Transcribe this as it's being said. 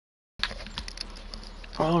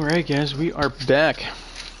Alright guys, we are back.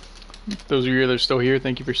 Those of you that are still here,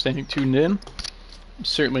 thank you for staying tuned in.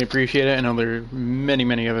 Certainly appreciate it. I know there are many,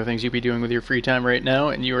 many other things you'd be doing with your free time right now,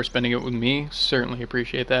 and you are spending it with me. Certainly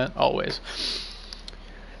appreciate that, always.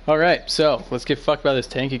 Alright, so, let's get fucked by this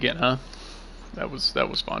tank again, huh? That was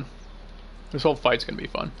fun. This whole fight's gonna be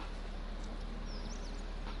fun.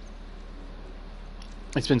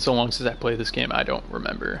 It's been so long since I played this game, I don't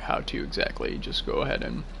remember how to exactly just go ahead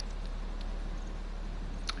and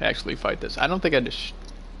actually fight this. I don't think I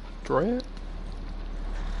destroy it.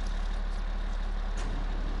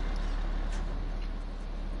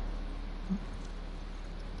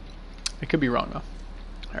 I could be wrong though.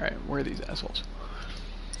 Alright, where are these assholes?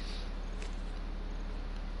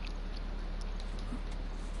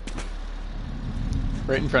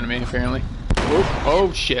 Right in front of me, apparently. Oh,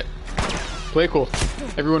 oh shit. Play it cool.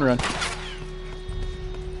 Everyone run.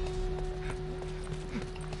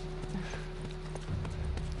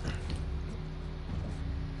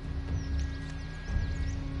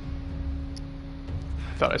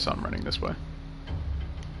 Thought I saw him running this way.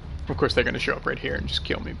 Of course they're gonna show up right here and just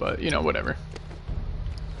kill me, but you know, whatever.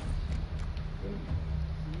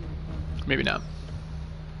 Maybe not.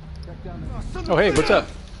 Oh hey, what's up?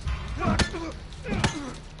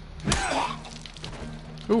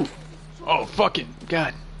 Ooh. Oh fucking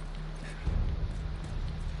god.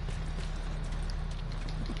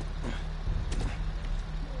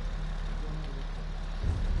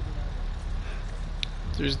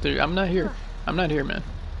 I'm not here. I'm not here, man.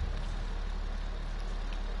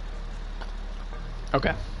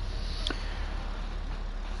 Okay.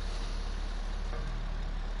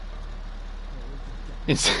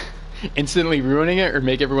 Instantly ruining it, or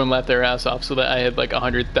make everyone laugh their ass off so that I had like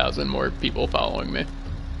 100,000 more people following me.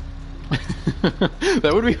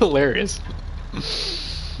 That would be hilarious.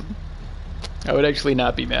 I would actually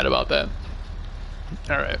not be mad about that.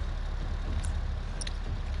 Alright.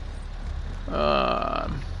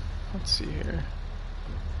 Let's see here.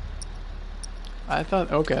 I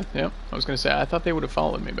thought, okay, yep. I was gonna say, I thought they would have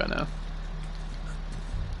followed me by now.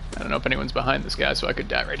 I don't know if anyone's behind this guy, so I could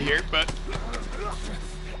die right here, but...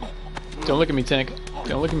 Don't look at me, tank.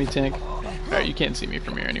 Don't look at me, tank. Alright, you can't see me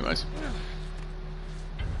from here anyways.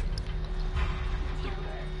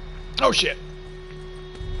 Oh shit!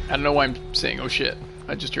 I don't know why I'm saying oh shit.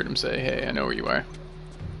 I just heard him say, hey, I know where you are.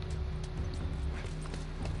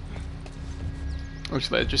 Which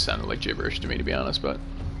that just sounded like gibberish to me, to be honest, but...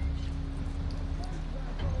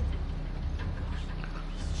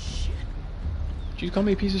 Did you just call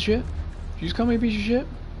me a piece of shit? Did you just call me a piece of shit?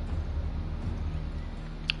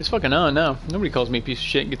 It's fucking on now. Nobody calls me a piece of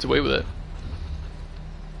shit and gets away with it.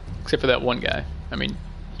 Except for that one guy. I mean,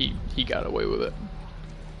 he got away with it.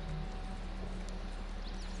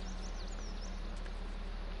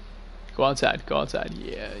 Go outside, go outside.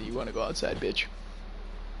 Yeah, you wanna go outside, bitch.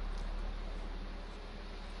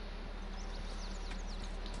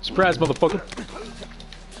 Surprise, motherfucker.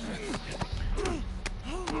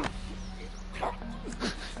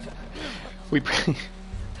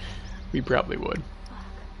 We probably would.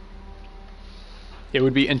 It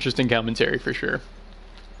would be interesting commentary for sure.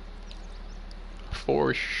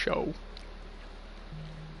 For show.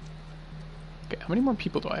 Okay, how many more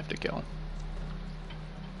people do I have to kill?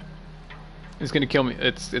 It's gonna kill me.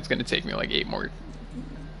 It's gonna take me like 8 more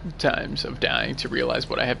times of dying to realize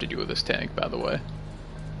what I have to do with this tank, by the way.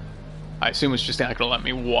 I assume it's just not gonna let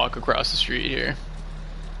me walk across the street here.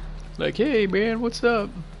 Like, hey man, what's up?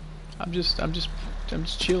 I'm just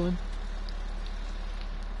chilling.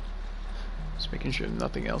 Just making sure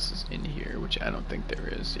nothing else is in here, which I don't think there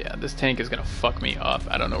is. Yeah, this tank is gonna fuck me up.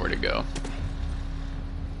 I don't know where to go.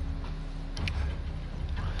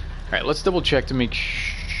 Alright, let's double check to make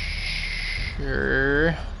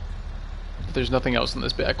sure that there's nothing else in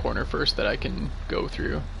this back corner first that I can go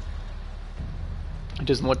through. It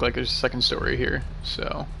doesn't look like there's a second story here,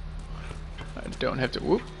 so I don't have to.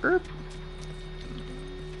 Whoop, erp.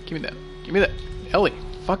 Give me that. Give me that. Ellie,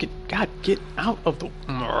 fuck it. God, get out of the.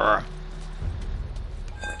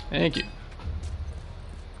 Thank you.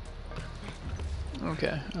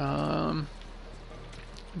 Okay.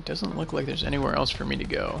 It doesn't look like there's anywhere else for me to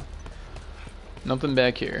go. Nothing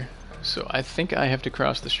back here. So I think I have to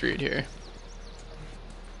cross the street here,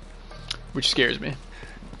 which scares me.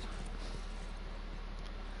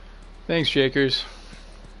 Thanks, Jakers.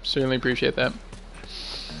 Certainly appreciate that.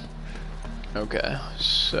 Okay,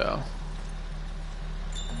 so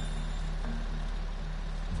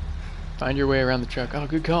find your way around the truck. Oh,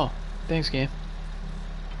 good call. Thanks, game.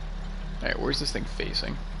 Alright, where's this thing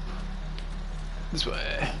facing? This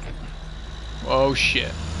way. Oh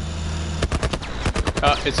shit.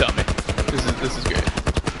 Oh, it's on me. This is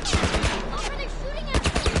great.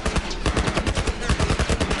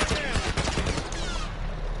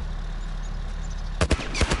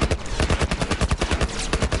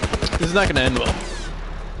 is not gonna end well.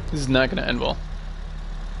 This is not gonna end well.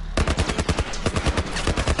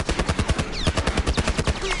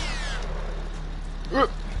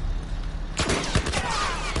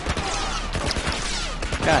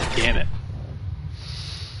 God damn it.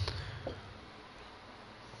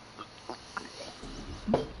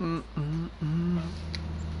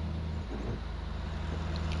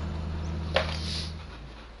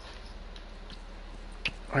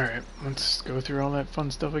 Alright, let's go through all that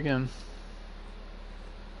fun stuff again.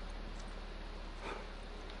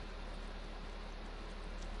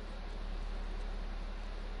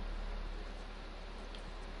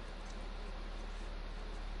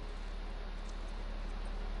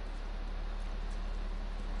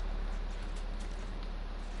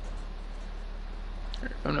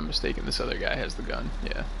 If I'm not mistaken, this other guy has the gun.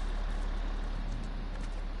 Yeah.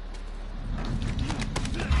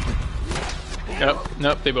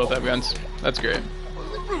 Nope, they both have guns. That's great.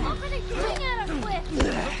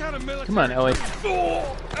 Come on, Ellie.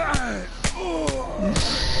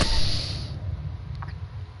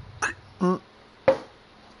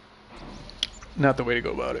 Not the way to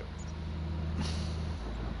go about it.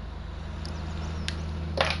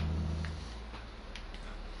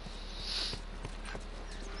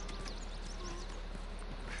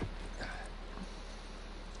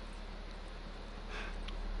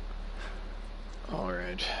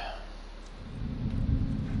 Alright.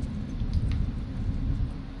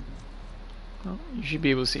 Well, you should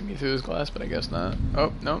be able to see me through this glass, but I guess not.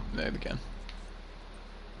 Oh, no, they can.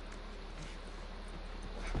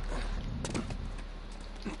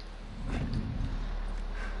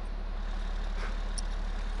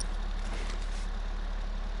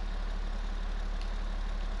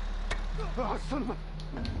 Oh, son of a...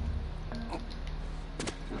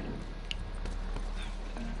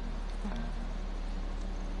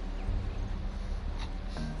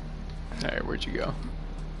 Alright, where'd you go?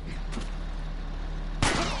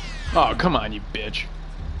 Oh, come on, you bitch.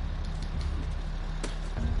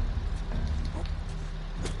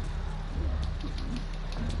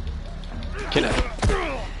 Get out.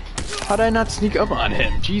 How did I not sneak up on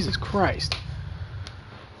him? Jesus Christ.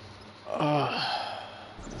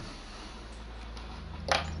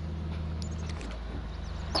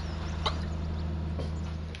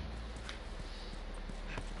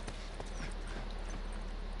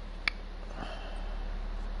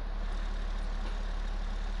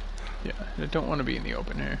 Yeah, I don't want to be in the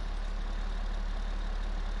open here.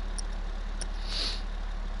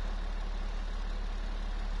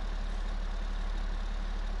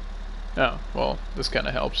 Oh, well, this kind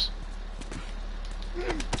of helps.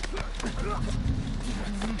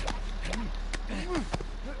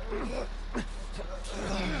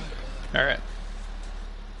 Alright.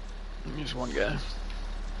 Here's one guy.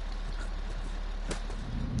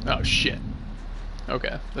 Oh, shit.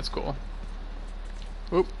 Okay, that's cool.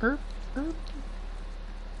 Oop,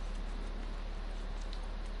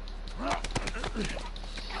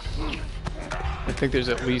 I think there's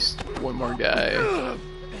at least one more guy.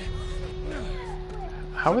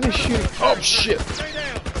 How are they shooting? Oh shit!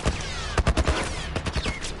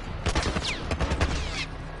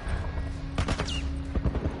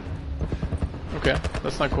 Okay,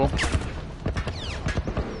 that's not cool.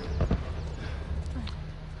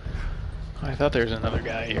 I thought there was another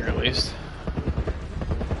guy here at least.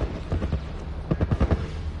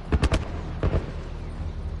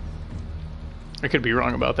 I could be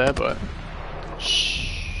wrong about that, but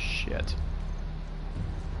shit.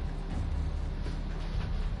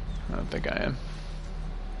 I don't think I am.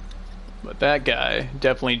 But that guy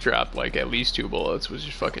definitely dropped like at least 2 bullets, which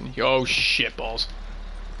is fucking, oh shit balls.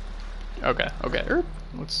 Okay, okay.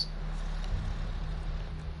 Let's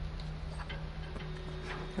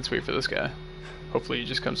wait for this guy. Hopefully he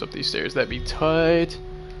just comes up these stairs. That'd be tight.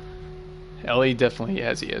 Ellie definitely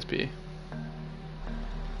has ESP.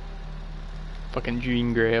 Fucking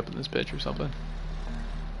Jean Grey up in this bitch or something.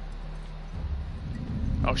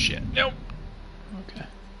 Oh shit. Nope. Okay.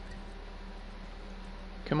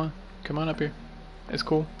 Come on up here. It's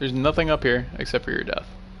cool. There's nothing up here except for your death.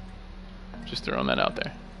 Just throwing that out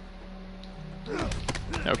there.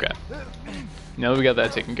 Okay. Now that we got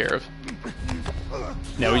that taken care of.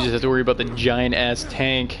 Now we just have to worry about the giant ass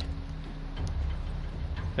tank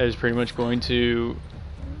that is pretty much going to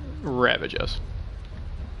ravage us.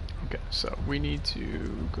 Okay, so we need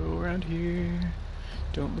to go around here.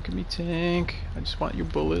 Don't look at me, tank. I just want your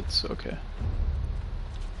bullets. Okay.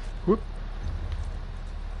 Whoop.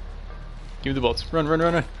 Give me the bullets. Run, run,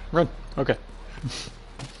 run, run. Run. Okay.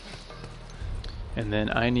 And then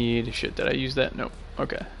I need... Shit, did I use that? Nope.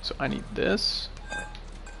 Okay, so I need this.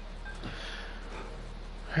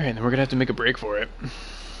 Alright, then we're gonna have to make a break for it.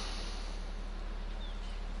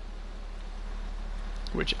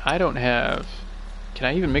 Which I don't have. Can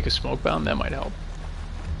I even make a smoke bomb? That might help.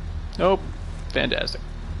 Nope. Fantastic.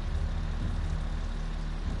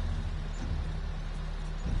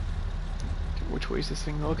 Which way is this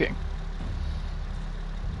thing looking?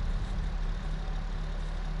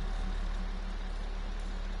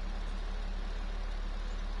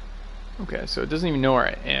 Okay, so it doesn't even know where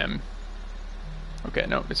I am. Okay,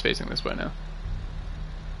 no, it's facing this way now.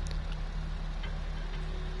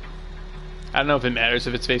 I don't know if it matters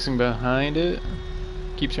if it's facing behind it.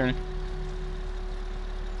 Keep turning.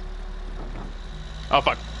 Oh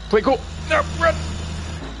fuck. Play cool. No, run!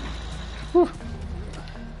 Whew.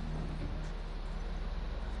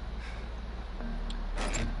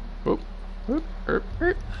 Whoop. Whoop.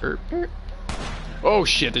 Oh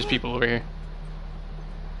shit, there's people over here.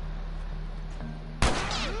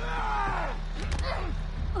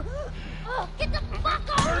 Get the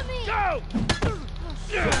fuck off of me! Go!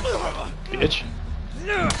 Bitch.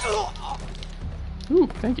 Ooh,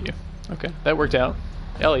 thank you. Okay, that worked out.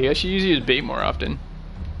 Ellie, I should use you as bait more often.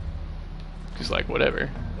 Cause like, whatever.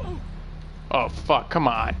 Oh fuck, come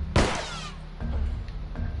on.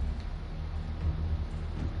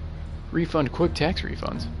 Refund quick tax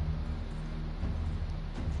refunds.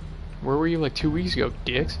 Where were you like 2 weeks ago,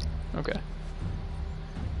 dicks? Okay.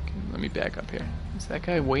 Let me back up here. Is that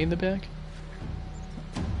guy way in the back?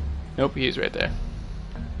 Nope, he is right there.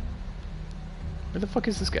 Where the fuck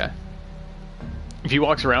is this guy? If he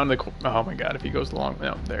walks around the... Oh my god, if he goes along...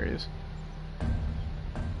 No, there he is.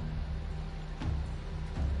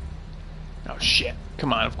 Oh shit.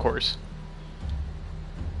 Come on, of course.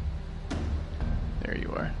 There you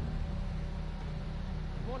are.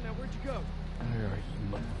 Come on now, where'd you go? Where are you,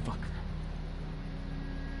 motherfucker?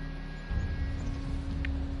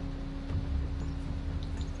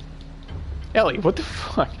 Ellie, what the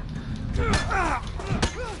fuck?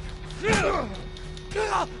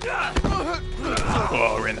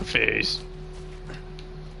 Oh, right in the face.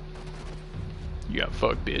 You got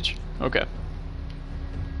fucked, bitch. Okay.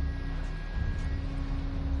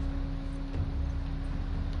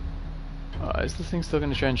 Is this thing still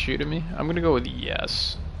gonna try and shoot at me? I'm gonna go with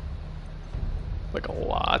yes. Like a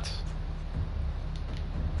lot.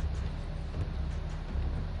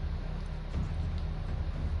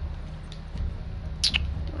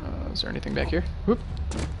 Is there anything back here? Whoop.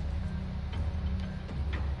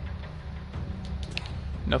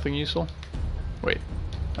 Nothing useful? Wait,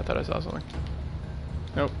 I thought I saw something.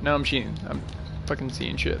 Nope, now I'm cheating. I'm fucking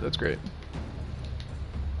seeing shit, that's great.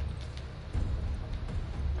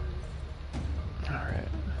 Alright.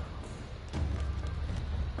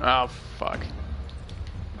 Oh, fuck.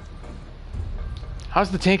 How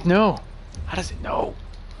does the tank know? How does it know?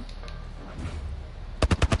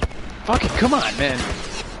 Fuck it, come on, man.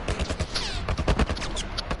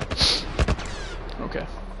 Okay.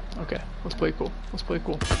 Okay. Let's play cool. Let's play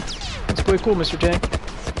cool. Let's play cool, Mr. Tank.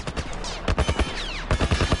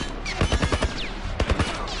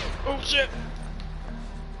 Oh shit.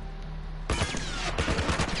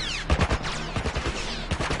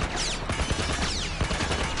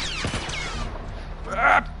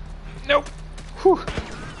 Ah! Nope. Whew.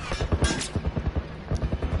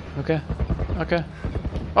 Okay. Okay.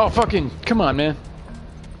 Oh fucking come on, man.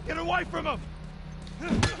 Get away from him!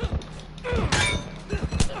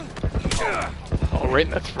 Oh, right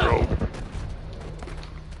in the throat.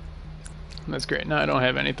 That's great. Now I don't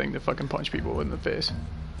have anything to fucking punch people in the face.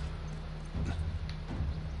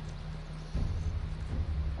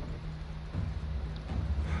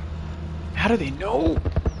 How do they know?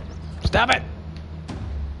 Stop it!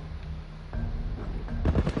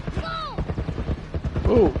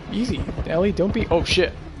 Oh, easy. Ellie, don't be... Oh,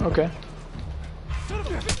 shit. Okay.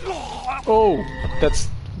 Oh, that's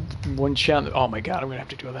one shot. Oh my god, I'm gonna have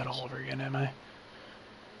to do that all over again, am I?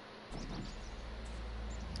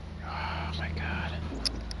 Oh my god.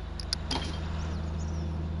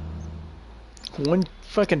 One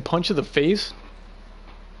fucking punch of the face?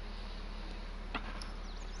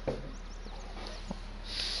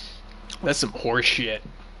 That's some horse shit.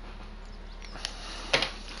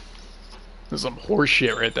 That's some horse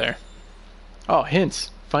shit right there. Oh,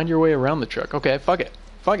 hints. Find your way around the truck. Okay, fuck it.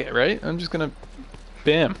 Fuck it, right? I'm just gonna...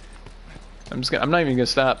 Bam. I'm not even gonna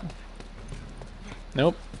stop.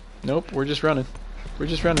 Nope. Nope, we're just running. We're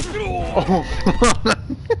just running. Oh,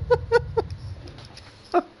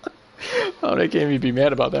 oh, I can't even be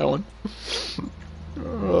mad about that one.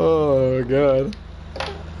 Oh, God.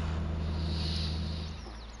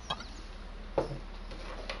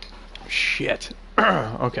 Shit.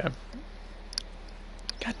 Okay.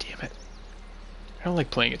 God damn it. I don't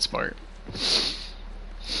like playing it smart.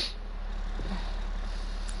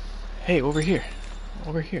 Hey, over here.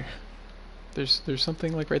 Over here. There's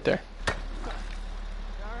something like right there. Yeah,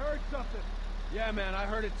 I heard something. Yeah, man, I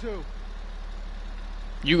heard it too.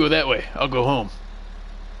 You go that way. I'll go home.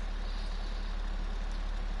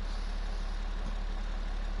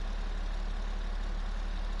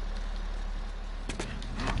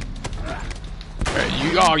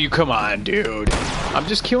 Oh, you come on, dude. I'm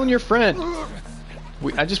just killing your friend.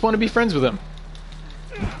 I just want to be friends with him.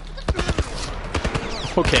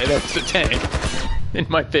 Okay, that's the tank. In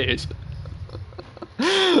my face.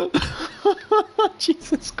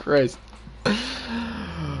 Jesus Christ.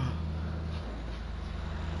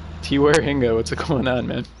 T-Ware Hingo, what's going on,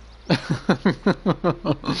 man?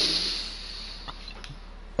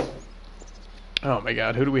 Oh my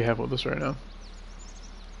god, who do we have with us right now?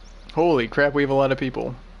 Holy crap, we have a lot of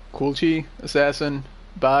people. Coolchi, Assassin,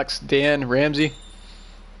 Box, Dan, Ramsey.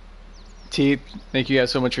 T, thank you guys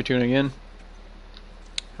so much for tuning in.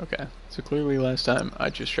 Okay, so clearly last time I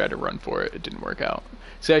just tried to run for it. It didn't work out.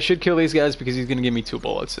 See, I should kill these guys because he's going to give me 2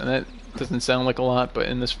 bullets. And that doesn't sound like a lot, but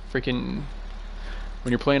in this freaking...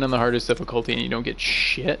 When you're playing on the hardest difficulty and you don't get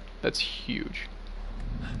shit, that's huge.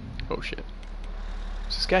 Oh shit.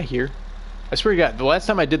 Is this guy here? I swear to God, the last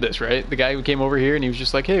time I did this, right? The guy who came over here and he was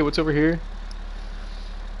just like, hey, what's over here?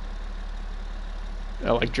 I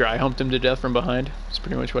like dry humped him to death from behind. That's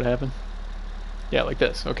pretty much what happened. Yeah, like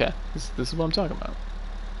this. Okay. This is what I'm talking about.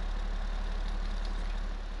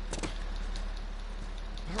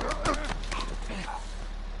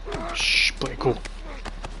 Shh, play cool.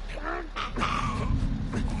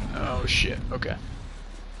 Oh shit, okay.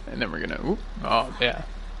 And then we're gonna, oop, oh yeah.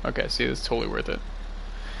 Okay, see, that's totally worth it.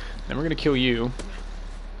 Then we're gonna kill you.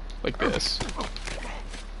 Like this.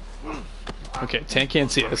 Okay, tank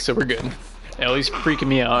can't see us, so we're good. Ellie's freaking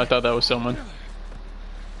me out, I thought that was someone.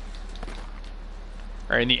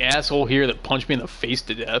 Alright, and the asshole here that punched me in the face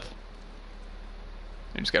to death.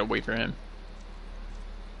 I just gotta wait for him.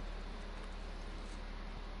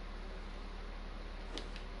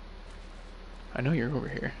 I know you're over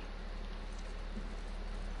here.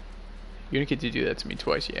 You don't get to do that to me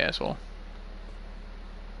twice, you asshole.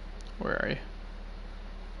 Where are you?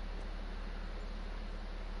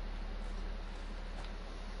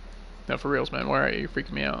 No, for reals, man. Where are you? You're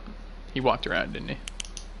freaking me out. He walked around, didn't he?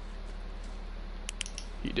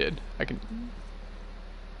 He did. I can...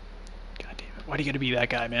 God damn it. Why do you gotta be that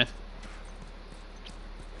guy, man?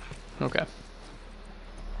 Okay.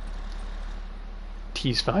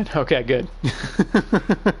 T's fine. Okay, good.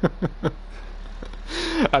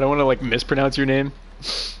 I don't want to, like, mispronounce your name.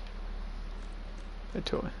 It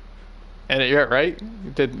totally... And you're right.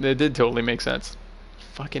 It did totally make sense.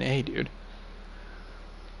 Fucking A, dude.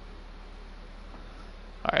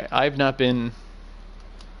 Alright, I've not been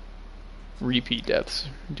repeat deaths,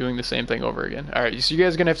 doing the same thing over again. Alright, so you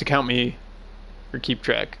guys are gonna have to count me, or keep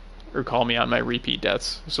track, or call me on my repeat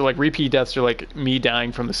deaths. So, like, repeat deaths are like me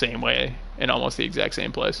dying from the same way in almost the exact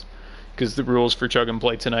same place. Because the rules for Chug and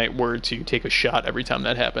Play tonight were to take a shot every time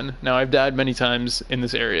that happened. Now, I've died many times in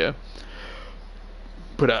this area,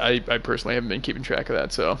 but I personally haven't been keeping track of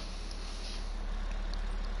that, so...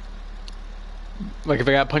 Like, if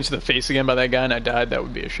I got punched in the face again by that guy and I died, that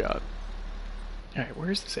would be a shot. Alright,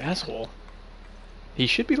 where's this asshole? He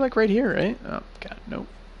should be, like, right here, right? Oh, God, nope.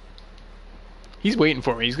 He's waiting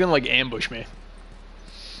for me. He's gonna, like, ambush me.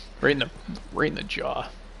 Right in the jaw.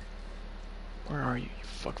 Where are you, you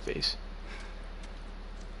fuckface?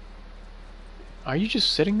 Are you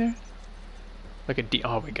just sitting there? Like a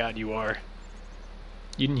oh my God, you are.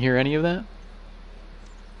 You didn't hear any of that?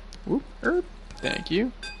 Whoop, herb. Thank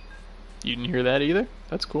you. You didn't hear that either?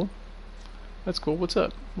 That's cool. That's cool. What's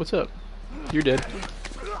up? What's up? You're dead.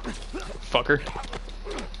 Fucker.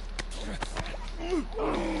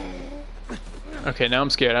 Okay, now I'm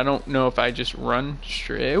scared. I don't know if I just run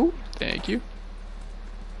straight. Ooh, thank you.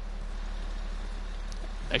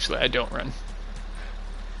 Actually, I don't run.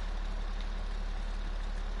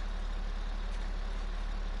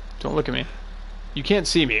 Don't look at me. You can't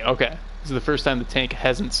see me. Okay. This is the first time the tank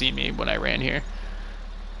hasn't seen me when I ran here.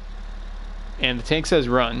 And the tank says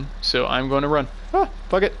run, so I'm going to run. Ah,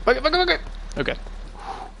 fuck it. Fuck it, fuck it, fuck it. Okay.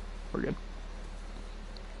 We're good.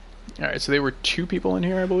 Alright, so there were 2 people in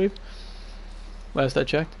here, I believe. Last I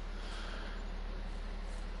checked.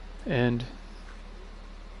 And...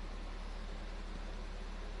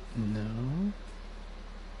 No.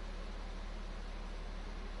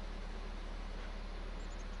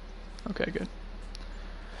 Okay, good.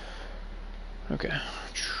 Okay.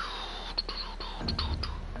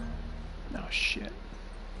 Oh, shit.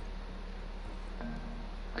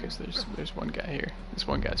 Okay, so there's one guy here. This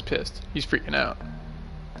one guy's pissed. He's freaking out.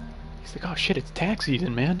 He's like, oh shit, it's tax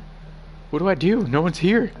season, man. What do I do? No one's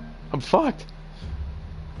here. I'm fucked.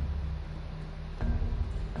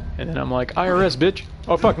 And then I'm like, IRS, bitch.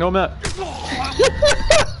 Oh fuck, no, I'm not.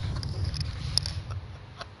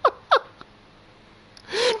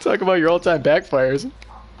 Talk about your all-time backfires.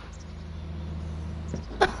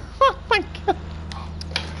 Oh my god.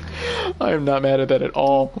 I am not mad at that at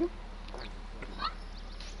all.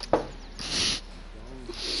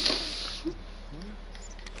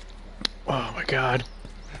 Oh my god.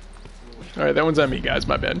 Alright, that one's on me, guys.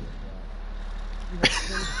 My bad.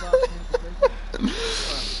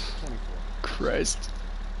 Christ.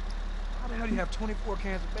 How the hell do you have 24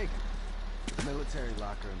 cans of bacon? Military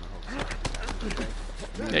locker in the hotel.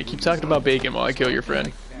 Yeah, keep talking about bacon while I kill your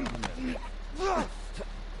friend.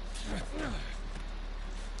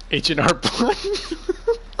 H&R Blood.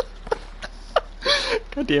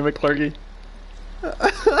 God damn it, Clarky.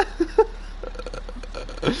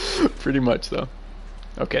 Pretty much, though.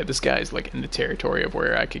 Okay, this guy's like in the territory of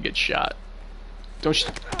where I could get shot. Don't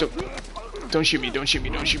shoot me, don't shoot me,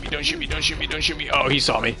 don't shoot me, don't shoot me, don't shoot me, don't shoot me. Oh, he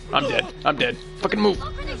saw me. I'm dead. I'm dead. Fucking move.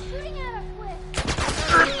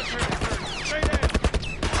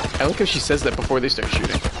 I like how she says that before they start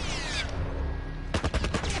shooting.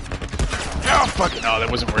 Oh, fuck it. Oh,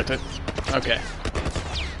 that wasn't worth it. Okay.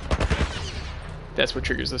 That's what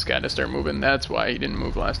triggers this guy to start moving. That's why he didn't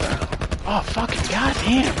move last time. Oh, fucking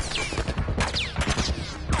goddamn.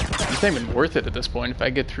 It's not even worth it at this point. If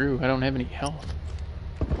I get through, I don't have any health.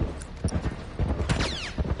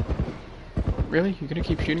 Really? You're gonna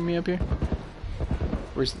keep shooting me up here?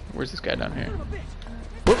 Where's this guy down here?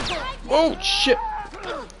 Whoa! Whoa! Shit!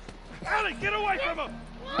 Ellie, get away from him!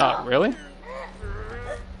 Oh, really?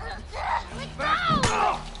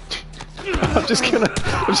 I'm just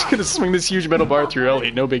gonna swing this huge metal bar through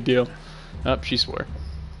Ellie. No big deal. Oh, she swore.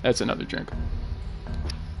 That's another drink.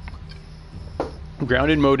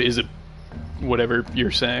 Grounded mode is a whatever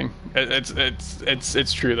you're saying.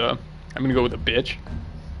 It's true though. I'm gonna go with a bitch.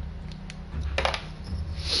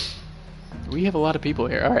 We have a lot of people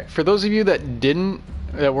here. All right, for those of you that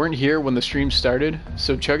weren't here when the stream started,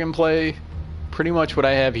 so Chug and Play, pretty much what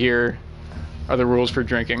I have here are the rules for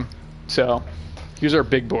drinking. So here's our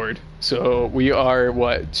big board. So we are,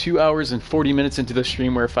 what, 2 hours and 40 minutes into the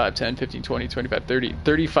stream. We're 5, 10, 15, 20, 25, 30,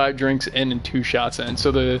 35 drinks in and 2 shots in.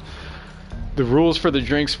 So the rules for the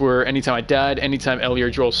drinks were anytime I died, anytime Ellie or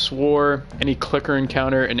Joel swore, any clicker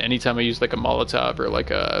encounter, and anytime I used like a Molotov or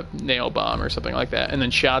like a nail bomb or something like that. And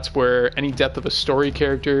then shots were any death of a story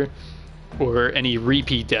character or any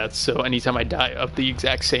repeat deaths. So anytime I die of the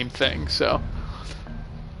exact same thing. So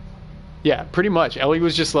yeah, pretty much. Ellie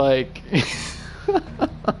was just like,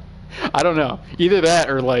 I don't know. Either that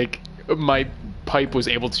or like my pipe was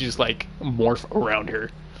able to just like morph around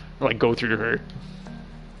her or like go through her.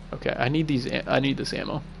 Okay, I need this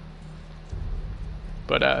ammo.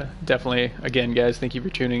 But definitely, again, guys, thank you for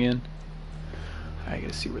tuning in. I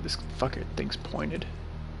gotta see where this fucker thing's pointed.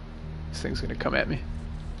 This thing's gonna come at me.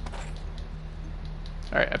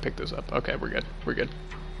 Alright, I picked those up. Okay, we're good. We're good.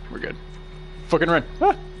 We're good. Fucking run!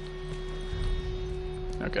 Ah!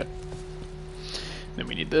 Okay. Then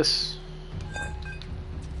we need this.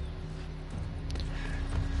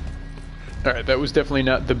 Alright, that was definitely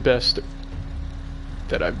not the best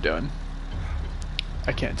that I've done.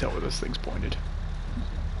 I can't tell where this thing's pointed.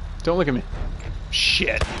 Don't look at me.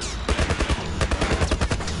 Shit.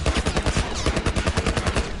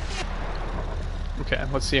 Okay,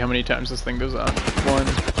 let's see how many times this thing goes on. 1,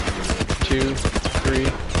 2, 3,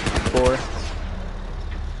 4.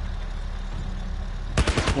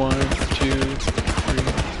 1, 2, 3,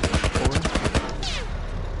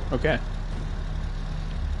 4. Okay.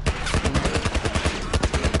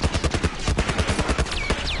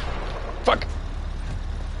 Fuck.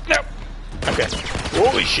 No. Okay.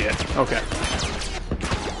 Holy shit. Okay.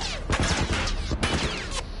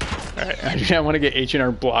 Alright, I want to get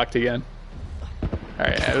H&R blocked again.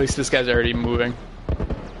 Alright, at least this guy's already moving.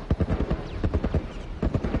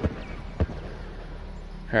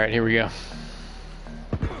 Alright, here we go.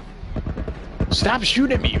 Stop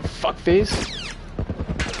shooting at me, you fuckface.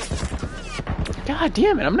 God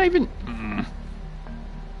damn it, I'm not even...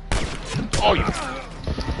 Oh, you...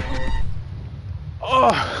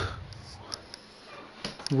 Oh!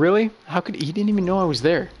 Really? How could... He didn't even know I was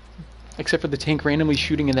there. Except for the tank randomly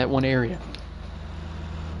shooting in that one area.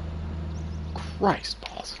 Christ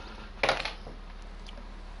balls.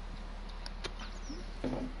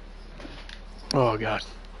 Oh, God.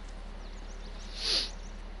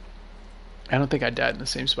 I don't think I died in the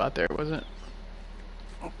same spot there, was it?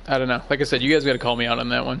 I don't know. Like I said, you guys got to call me out on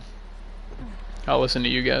that one. I'll listen to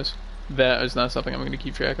you guys. That is not something I'm going to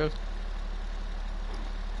keep track of.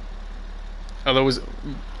 Although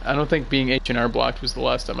I don't think being H&R blocked was the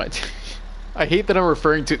last time I hate that I'm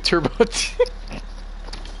referring to Turbo T.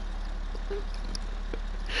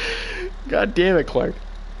 God damn it, Clark.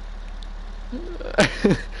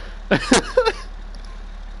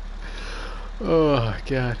 Oh,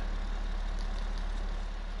 God.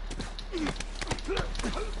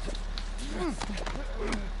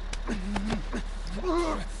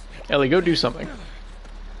 Ellie, go do something.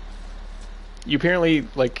 You apparently,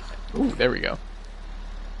 like... Ooh, there we go.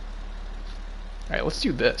 Alright, let's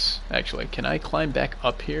do this, actually. Can I climb back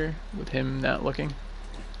up here with him not looking?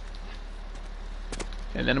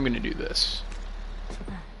 And then I'm gonna do this.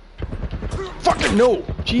 Fucking no!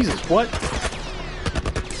 Jesus, what?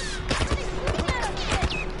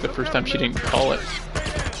 The first time she didn't call it.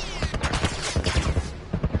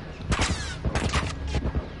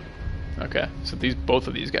 Okay, so both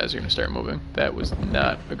of these guys are gonna start moving. That was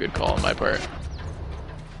not a good call on my part.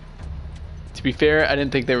 To be fair, I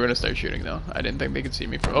didn't think they were gonna start shooting though. I didn't think they could see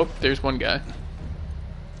me from. Oh, there's one guy.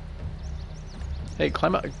 Hey,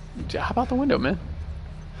 climb out. Hop out the window, man.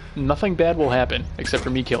 Nothing bad will happen except for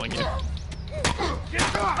me killing you. I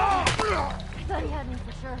thought he had me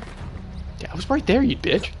for sure. Yeah, I was right there, you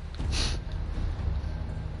bitch.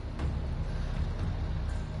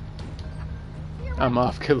 I'm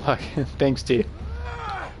off. Good luck. Thanks, T.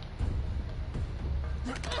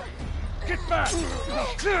 Get back!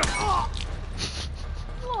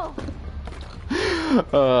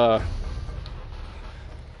 Whoa.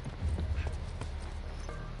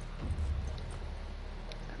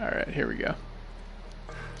 Alright, here we go.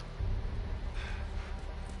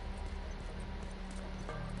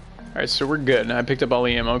 Alright, so we're good. I picked up all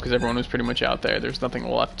the ammo because everyone was pretty much out there. There's nothing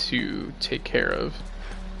left to take care of.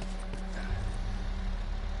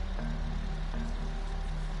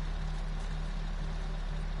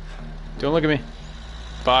 Don't look at me.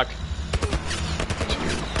 Fuck. 2,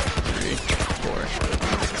 3, 4.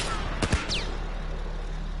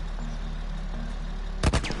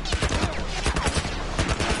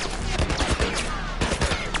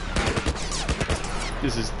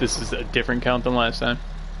 This is a different count than last time.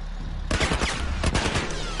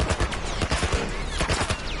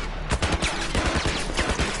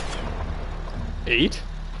 Eight?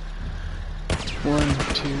 1, 2,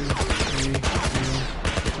 3,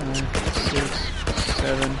 4, 5, 6,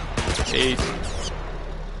 7, 8.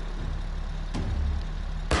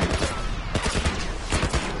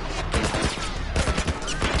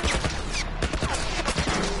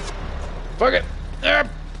 Fuck it.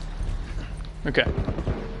 Okay.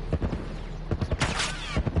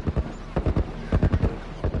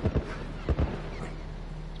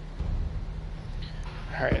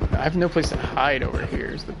 Alright, I have no place to hide over here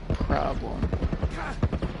is the problem.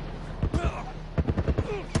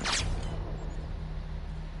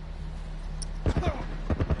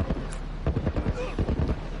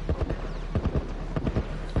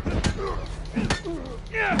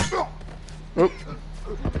 Oop.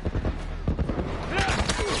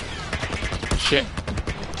 Shit.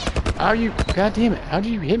 How you... God damn it. How'd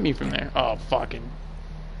you hit me from there? Oh, fucking...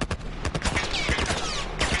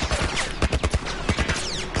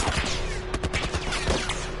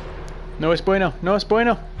 No es bueno. No es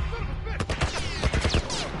bueno.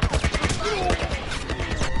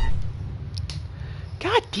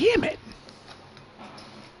 God damn it.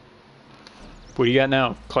 What do you got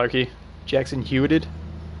now, Clarky? Jackson Hewited?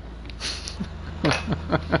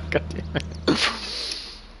 God damn it.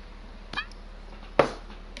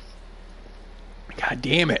 God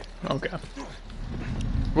damn it. Okay.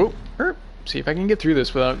 Whoop. See if I can get through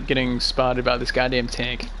this without getting spotted by this goddamn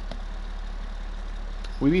tank.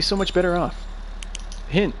 We'd be so much better off.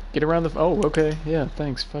 Hint. Get around the... Oh, okay. Yeah,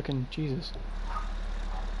 thanks. Fucking Jesus.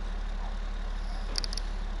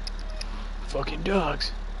 Fucking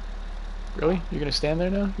dogs. Really? You're gonna stand there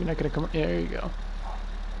now? You're not gonna come... Yeah, there you go.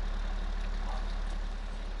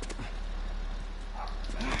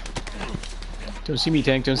 Don't see me,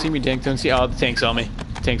 tank. Don't see me, tank. Don't see... Oh, the tank saw me.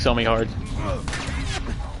 The tank saw me hard.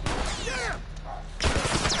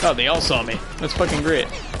 Oh, they all saw me. That's fucking great.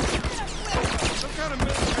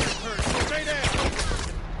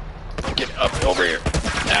 Get up over here.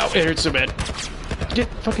 Ow, it hurts so bad. Get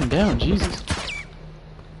fucking down, Jesus.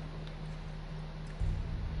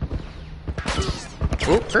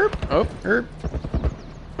 Oh, herp.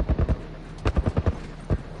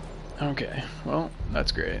 Okay, well,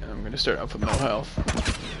 that's great. I'm gonna start off with no health.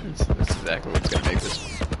 That's exactly what's gonna make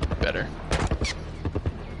this better.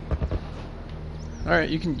 Alright,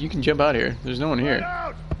 you can jump out here. There's no one here.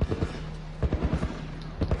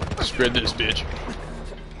 Spread this, bitch.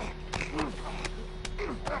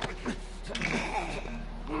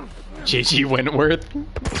 JG Wentworth.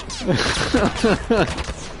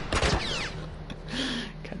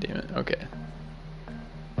 God damn it. Okay.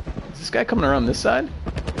 Is this guy coming around this side?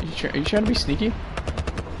 Are you trying to be sneaky?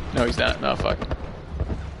 No, he's not. No, fuck.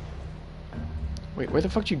 Wait, where the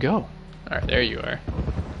fuck did you go? Alright, there you are.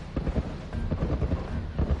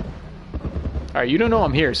 Alright, you don't know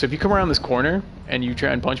I'm here, so if you come around this corner and you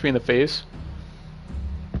try and punch me in the face,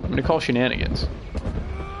 I'm gonna call shenanigans.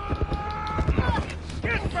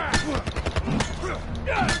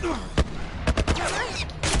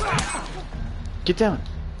 Get down.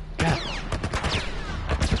 God.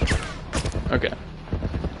 Okay.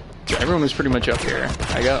 So everyone was pretty much up here.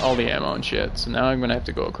 I got all the ammo and shit, so now I'm gonna have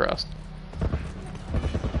to go across.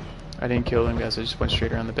 I didn't kill them guys, I just went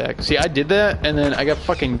straight around the back. See, I did that, and then I got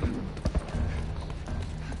fucking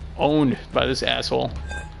owned by this asshole.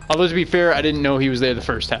 Although, to be fair, I didn't know he was there the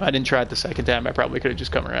first time. I didn't try it the second time. I probably could have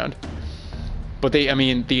just come around. But I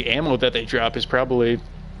mean, the ammo that they drop is probably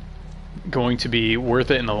going to be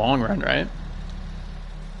worth it in the long run, right?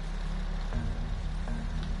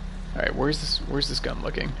 Alright, where's this gun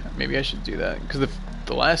looking? Maybe I should do that. Because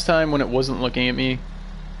the last time when it wasn't looking at me,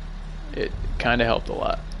 it kind of helped a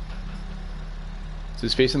lot. So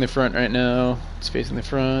it's facing the front right now. It's facing the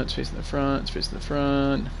front, it's facing the front, it's facing the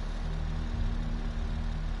front.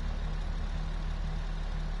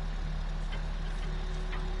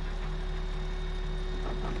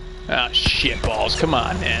 Ah, shit balls. Come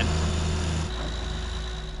on, man.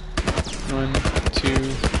 1, 2,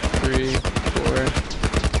 3, 4,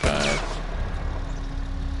 5.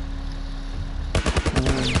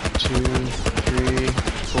 1, 2, 3,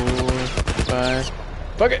 4, 5.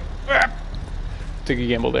 Fuck it. Ah. Took a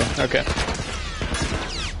gamble there. Okay.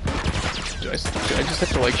 Do I just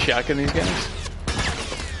have to like shotgun these guys?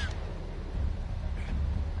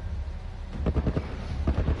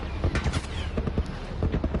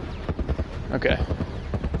 Okay.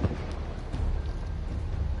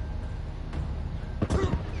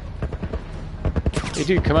 Hey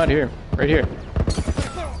dude, come out here. Right here.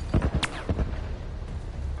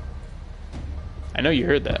 I know you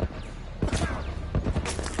heard that.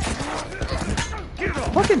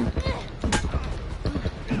 Fucking.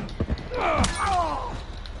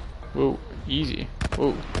 Whoa, easy.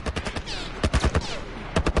 Whoa.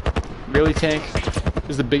 Really, tank? This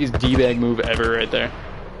is the biggest D-bag move ever right there.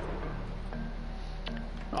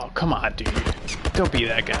 Oh, come on, dude. Don't be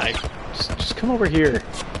that guy. Just come over here.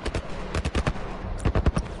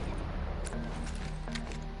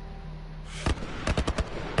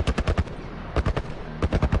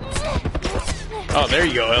 Oh, there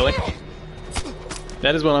you go, Ellie.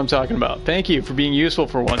 That is what I'm talking about. Thank you for being useful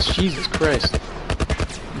for once. Jesus Christ.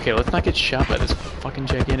 Okay, let's not get shot by this fucking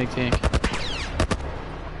gigantic tank.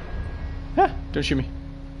 Ah, don't shoot me.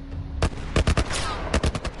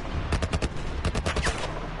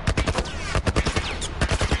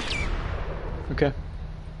 Okay.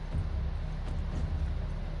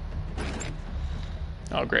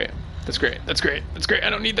 Oh, great. That's great. That's great. That's great. I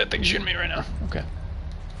don't need that thing shooting me right now. Okay.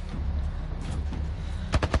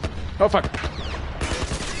 Oh, fuck.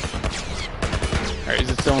 Alright, is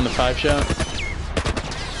it still in the 5-shot?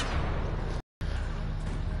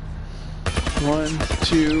 1,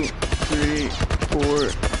 2, 3, 4,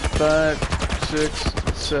 5, 6,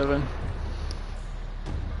 7.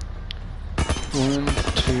 1,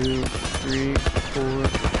 2, 3, 4,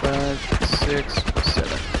 5, 6,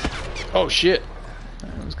 7. Oh shit! I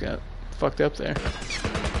almost got fucked up there.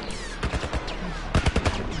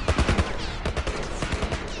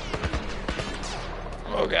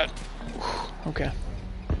 Oh god. Okay.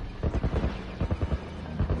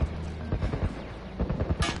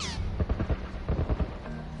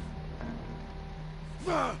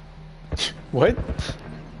 What?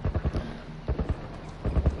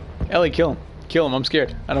 Ellie, kill him. Kill him, I'm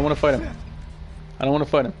scared. I don't want to fight him. I don't want to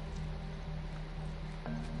fight him.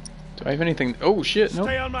 Do I have anything? Oh shit, no.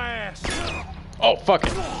 Stay on my ass. Oh, fuck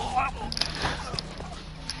it.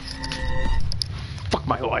 Fuck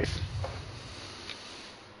my life.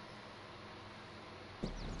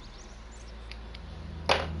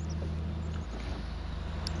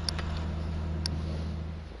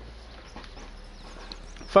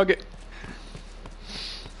 Fuck it.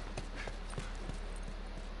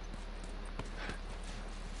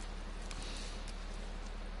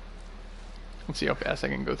 Let's see how fast I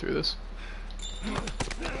can go through this.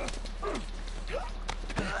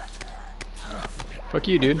 Fuck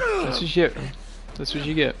you, dude. That's what you get. That's what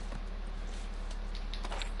you get.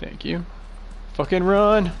 Thank you. Fucking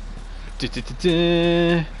run.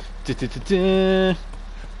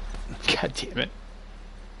 God damn it.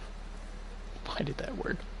 Why did that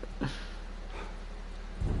work?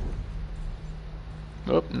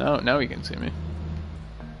 Oh, no, now he can see me.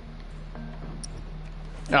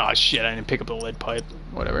 Oh shit, I didn't pick up the lead pipe.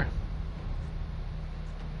 Whatever.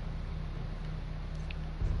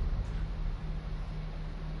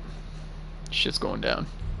 Shit's going down.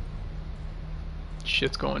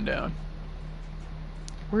 Shit's going down.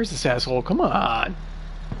 Where's this asshole? Come on!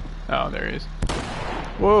 Oh, there he is.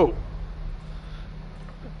 Whoa!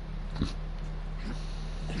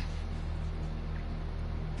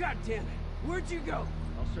 God damn it! Where'd you go?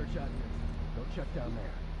 I'll search out here. Go check down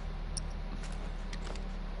there.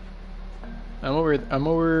 I'm over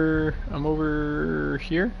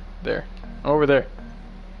here? There. I'm over there.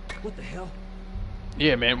 What the hell?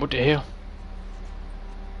 Yeah, man, what the hell?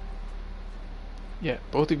 Yeah,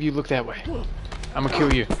 both of you look that way. I'm gonna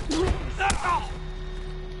kill you.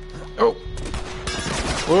 Oh!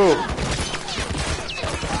 Whoa!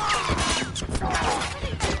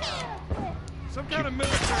 Some kind of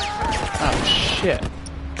military. Oh, shit.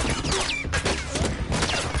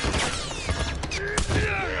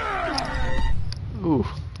 Ooh.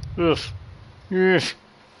 Ugh. Ugh.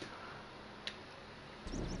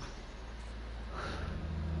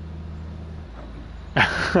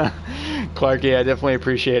 Clark, yeah, I definitely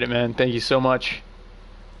appreciate it, man. Thank you so much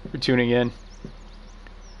for tuning in.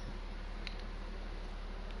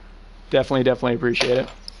 Definitely appreciate it.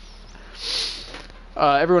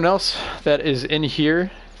 Everyone else that is in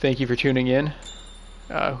here, thank you for tuning in.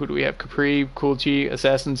 Who do we have? Capri, Cool G,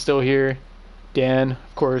 Assassin still here. Dan,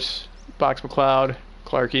 of course, Box McCloud,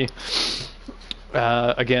 Clarky.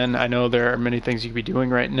 Again, I know there are many things you could be doing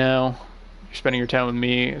right now. You're spending your time with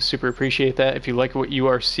me. Super appreciate that. If you like what you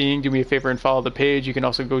are seeing, do me a favor and follow the page. You can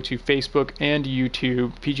also go to Facebook and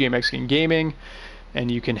YouTube, PGA Mexican Gaming,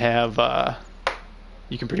 and you can have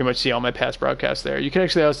you can pretty much see all my past broadcasts there. You can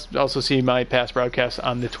actually also see my past broadcasts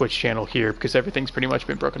on the Twitch channel here, because everything's pretty much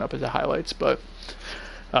been broken up into highlights. But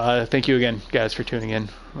thank you again, guys, for tuning in.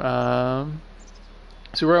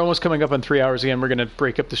 So we're almost coming up on 3 hours again. We're going to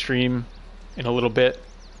break up the stream in a little bit,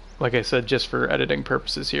 like I said, just for editing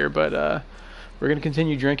purposes here. But we're going to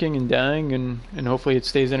continue drinking and dying, and hopefully it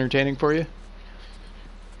stays entertaining for you.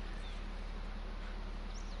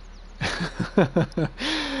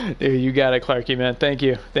 Dude, you got it, Clarky, man. Thank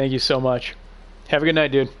you. Thank you so much. Have a good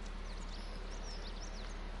night, dude.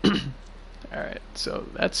 Alright, so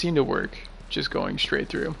that seemed to work. Just going straight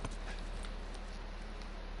through.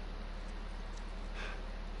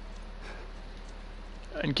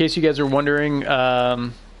 In case you guys are wondering,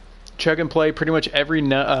 Chug and Play pretty much every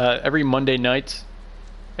Monday night.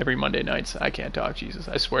 Every Monday nights. I can't talk, Jesus.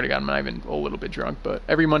 I swear to God, I'm not even a little bit drunk, but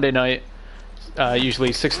every Monday night, usually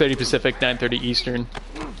 6:30 Pacific, 9:30 Eastern.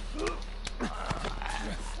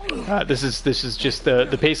 This is just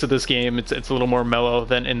the pace of this game. It's a little more mellow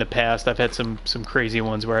than in the past. I've had some crazy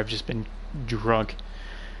ones where I've just been drunk.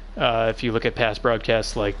 If you look at past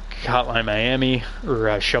broadcasts like Hotline Miami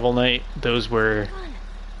or Shovel Knight, those were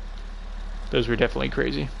definitely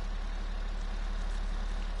crazy.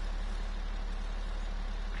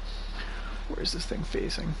 Where's this thing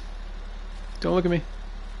facing? Don't look at me.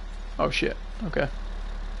 Oh shit. Okay.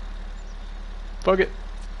 Fuck it.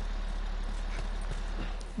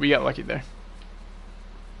 We got lucky there.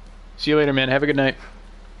 See you later, man. Have a good night.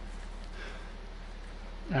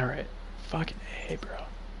 Alright. Fucking hey, bro.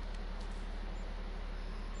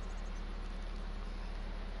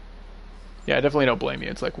 Yeah, I definitely don't blame you.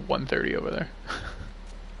 It's like 1:30 over there.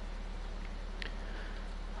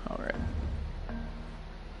 Alright.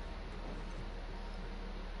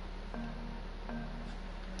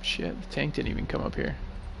 Shit, the tank didn't even come up here.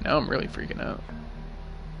 Now I'm really freaking out.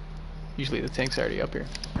 Usually the tank's already up here.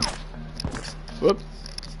 Whoop.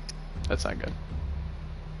 That's not good.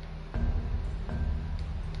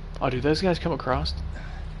 Oh, do those guys come across?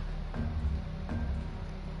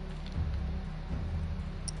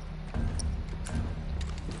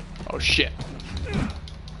 Oh, shit.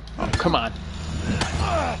 Oh, come on.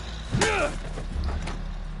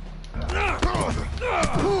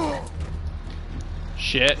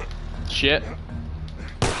 Shit. Shit.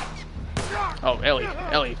 Oh, Ellie,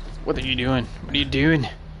 what are you doing? What are you doing?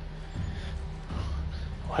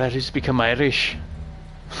 Why did I just become Irish?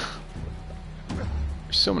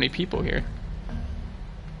 There's so many people here.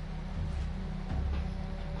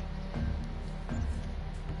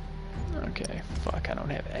 Okay, fuck, I don't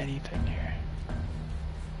have anything here.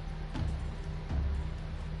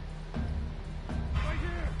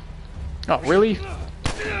 Oh, really?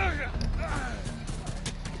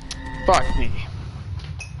 Fuck me.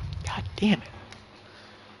 God damn it.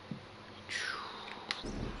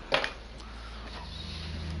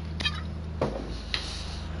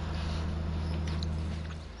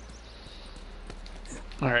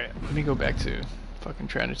 Alright, let me go back to fucking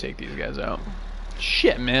trying to take these guys out.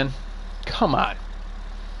 Shit, man. Come on.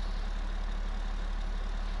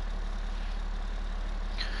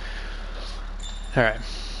 Alright.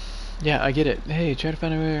 Yeah, I get it. Hey, try to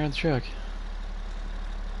find a way around the truck.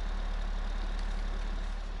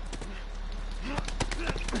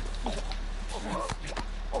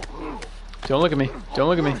 Don't look at me. Don't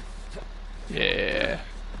look at me. Yeah.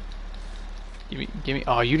 Give me.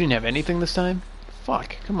 Oh, you didn't have anything this time?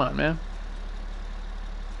 Fuck. Come on, man.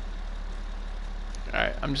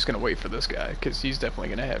 Alright, I'm just gonna wait for this guy, because he's definitely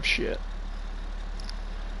gonna have shit.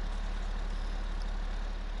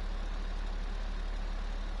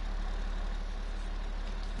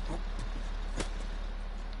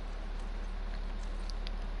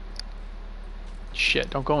 Shit,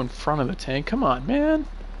 don't go in front of the tank. Come on, man.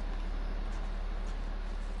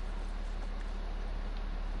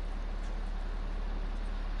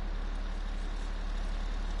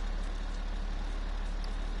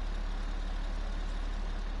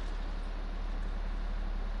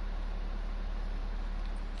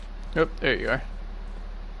 Oh, there you are.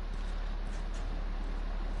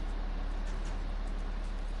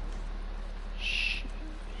 Shit.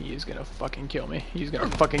 He is gonna fucking kill me. He's gonna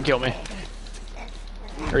fucking kill me.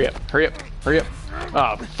 Hurry up, hurry up, hurry up.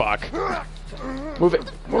 Oh, fuck. Move it,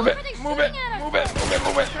 move it, move it, move it, move it,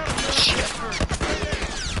 move it. Shit.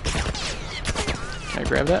 Can I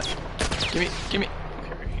grab that? Gimme, gimme.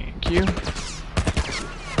 Thank you.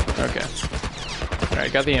 Okay.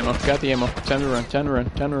 Alright, got the ammo, got the ammo. Time to run, time to run,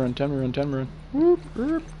 time to run, time to run, time to run. Whoop,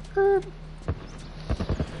 whoop, whoop.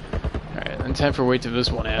 Alright, then time for wait to this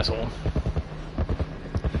one asshole.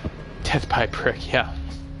 Death by prick, yeah.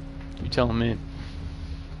 You telling me.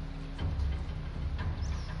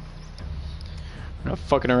 We're not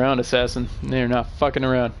fucking around, assassin. They're not fucking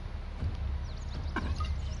around.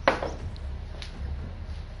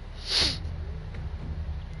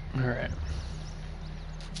 Alright.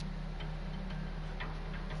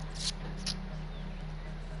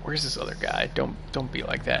 Where's this other guy? Don't be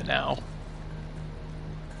like that now.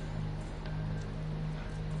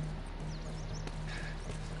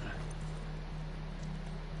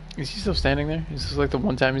 Is he still standing there? Is this like the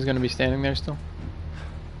one time he's gonna be standing there still?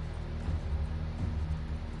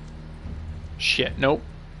 Shit, nope.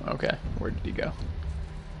 Okay, where did he go?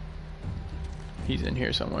 He's in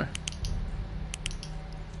here somewhere.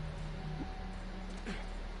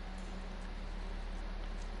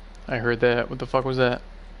 I heard that. What the fuck was that?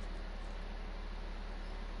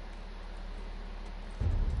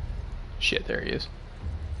 Shit, there he is.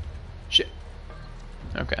 Shit.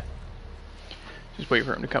 Okay. Just wait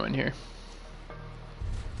for him to come in here.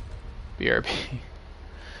 BRB.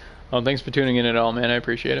 Well, thanks for tuning in at all, man. I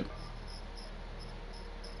appreciate it.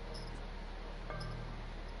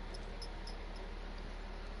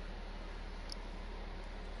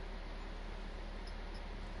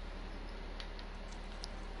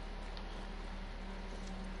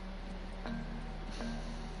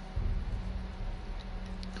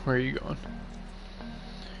 Where are you going?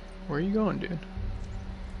 Where are you going, dude?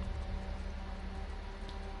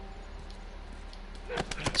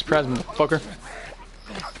 Surprise, motherfucker.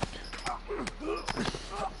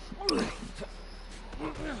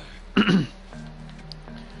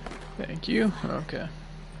 Thank you. Okay.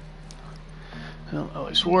 Well,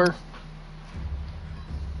 I swore.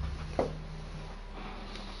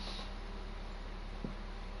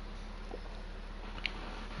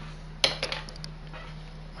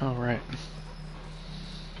 All right.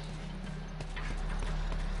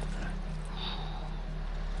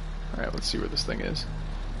 All right, let's see where this thing is.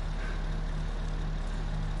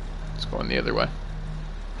 It's going the other way.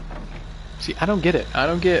 See, I don't get it. I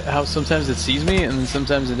don't get how sometimes it sees me and then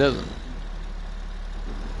sometimes it doesn't.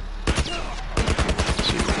 2,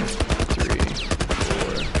 3,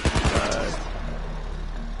 4, 5.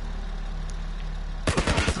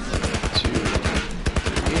 2,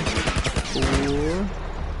 3, 4.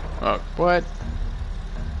 Oh, what?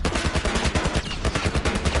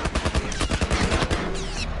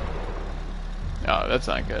 Oh, that's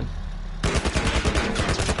not good.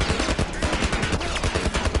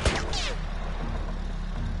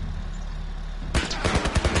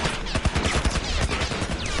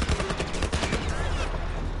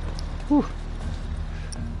 Whew.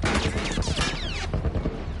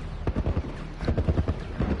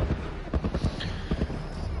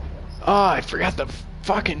 Oh, I forgot the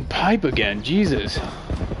fucking pipe again. Jesus.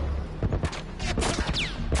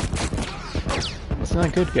 It's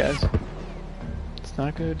not good, guys. It's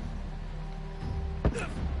not good.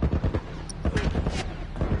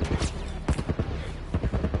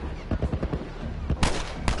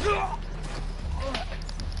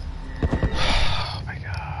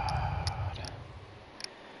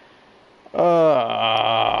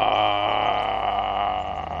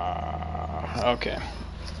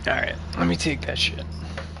 Alright, let me take that shit.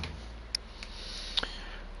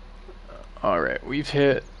 Alright, we've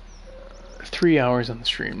hit 3 hours on the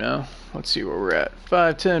stream now. Let's see where we're at.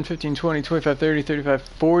 5, 10, 15, 20, 25, 30, 35,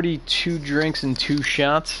 42 drinks and 2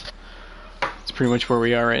 shots. That's pretty much where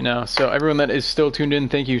we are right now. So everyone that is still tuned in,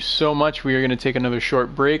 thank you so much. We are going to take another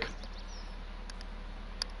short break.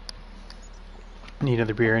 Need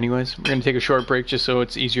another beer anyways. We're going to take a short break just so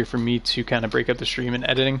it's easier for me to kind of break up the stream and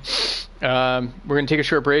editing. We're going to take a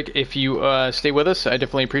short break. If you stay with us, I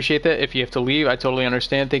definitely appreciate that. If you have to leave, I totally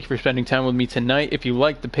understand. Thank you for spending time with me tonight. If you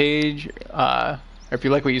like the page, or if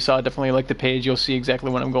you like what you saw, definitely like the page. You'll see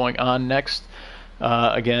exactly what I'm going on next.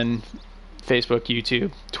 Again, Facebook,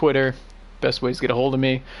 YouTube, Twitter, best ways to get a hold of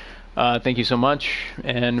me. Thank you so much.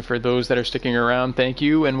 And for those that are sticking around, thank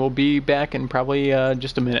you. And we'll be back in probably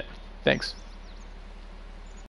just a minute. Thanks.